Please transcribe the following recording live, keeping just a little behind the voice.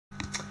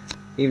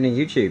Evening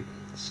YouTube.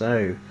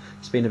 So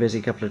it's been a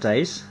busy couple of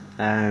days,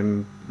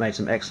 made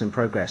some excellent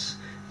progress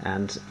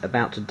and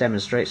about to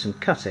demonstrate some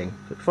cutting.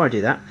 But before I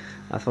do that,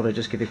 I thought I'd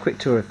just give you a quick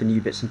tour of the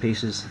new bits and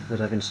pieces that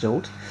I've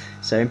installed.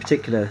 So in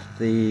particular,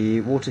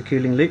 the water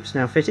cooling loop's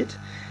now fitted.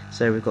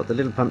 So we've got the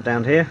little pump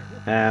down here,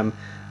 a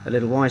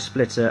little wire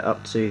splitter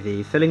up to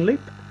the filling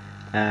loop,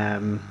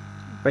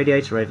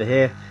 radiator over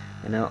here,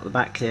 and then at the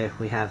back here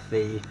we have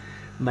the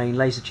main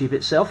laser tube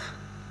itself.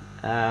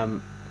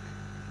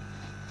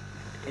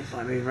 If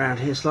I move around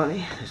here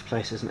slightly, this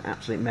place is an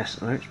absolute mess at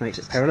the moment, which makes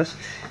it perilous.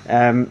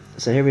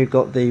 So here we've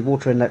got the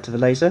water inlet to the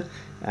laser,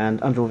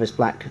 and under all this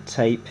black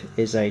tape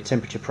is a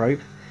temperature probe,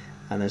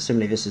 and then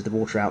similarly this is the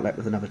water outlet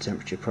with another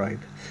temperature probe.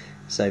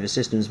 So the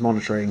system is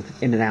monitoring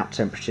in and out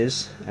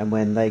temperatures, and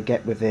when they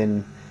get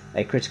within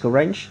a critical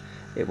range,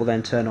 it will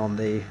then turn on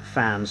the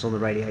fans on the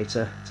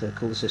radiator to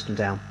cool the system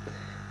down.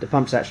 The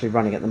pump's actually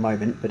running at the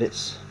moment, but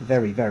it's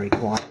very, very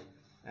quiet.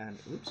 And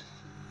oops.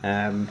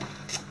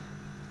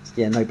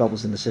 Yeah, no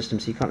bubbles in the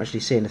system, so you can't actually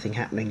see anything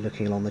happening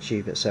looking along the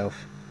tube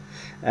itself.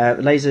 The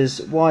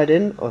laser's wired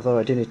in, although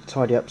I do need to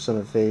tidy up some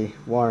of the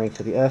wiring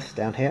for the earth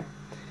down here.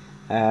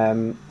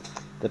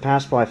 The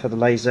power supply for the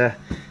laser,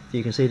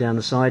 you can see down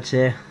the sides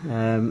here,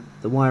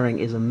 the wiring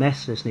is a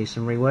mess, this needs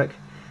some rework,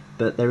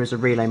 but there is a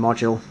relay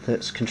module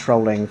that's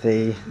controlling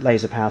the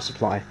laser power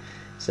supply,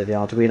 so the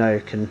Arduino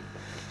can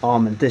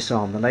arm and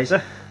disarm the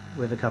laser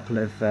with a couple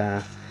of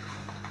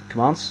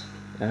commands.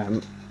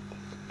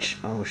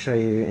 I will show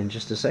you in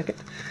just a second.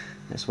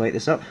 Let's wake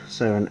this up.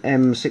 So an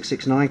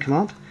M669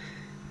 command,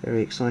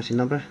 very exciting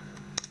number.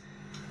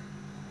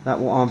 That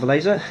will arm the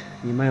laser.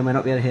 You may or may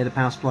not be able to hear the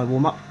power supply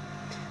warm up.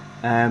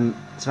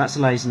 So that's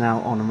the laser now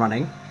on and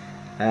running.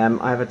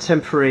 I have a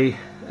temporary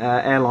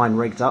airline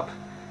rigged up.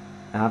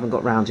 I haven't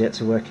got round yet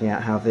to working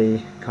out how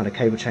the kind of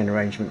cable chain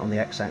arrangement on the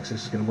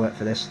X-axis is going to work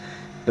for this,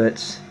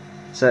 but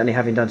certainly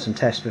having done some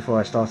tests before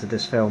I started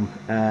this film,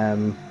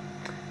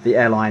 the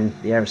airline,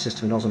 the air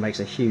assist nozzle makes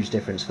a huge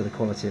difference for the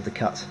quality of the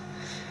cut.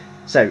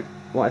 So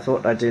what I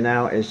thought I'd do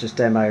now is just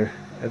demo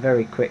a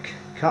very quick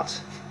cut.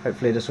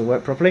 Hopefully this will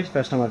work properly,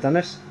 first time I've done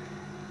this.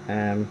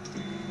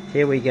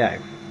 Here we go.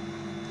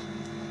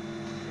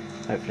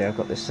 Hopefully I've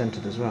got this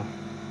centered as well.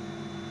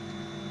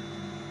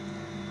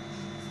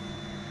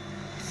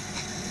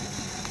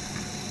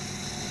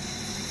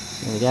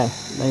 There we go,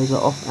 laser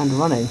off and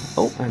running.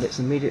 Oh, and it's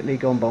immediately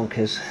gone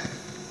bonkers.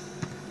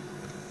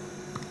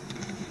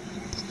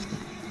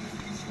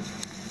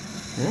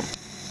 Yeah.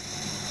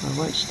 I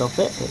won't stop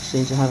it, it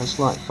seems to have a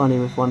slight funny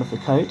with one of the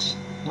codes.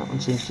 That one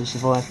seems to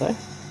survive though.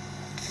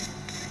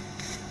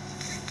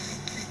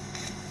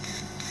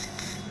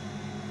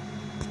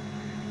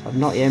 I've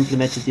not yet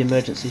implemented the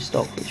emergency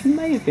stop, which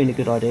may have been a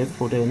good idea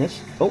before doing this.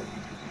 Oh,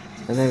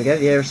 and there we go,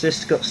 the air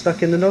assist got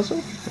stuck in the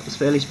nozzle. That was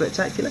fairly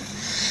spectacular.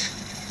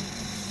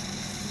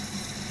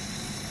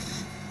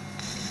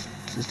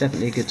 This is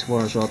definitely a good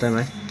tomorrow as well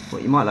demo.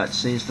 What you might like to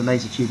see is the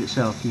laser tube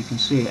itself. You can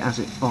see it as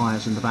it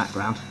fires in the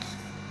background.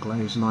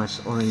 Glows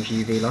nice orange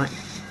UV light.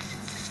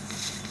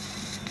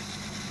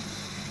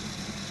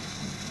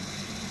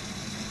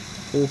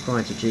 All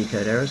kinds of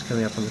G-code errors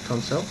coming up on the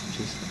console, which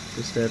is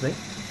disturbing.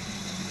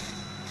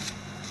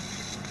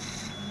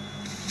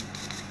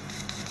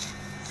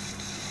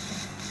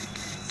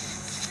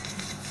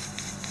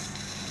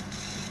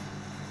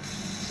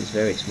 This is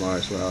very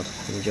tomorrow's world.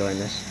 I'm enjoying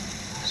this.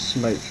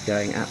 Smoke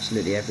going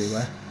absolutely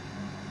everywhere.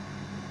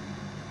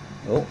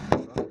 Oh, I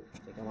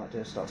think I might do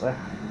a stop there.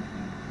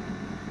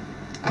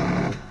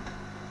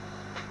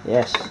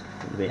 Yes,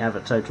 we have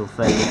a total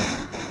failure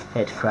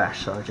head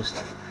crash, so I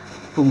just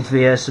pulled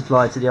the air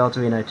supply to the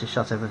Arduino to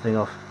shut everything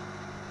off.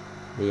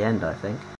 The end, I think.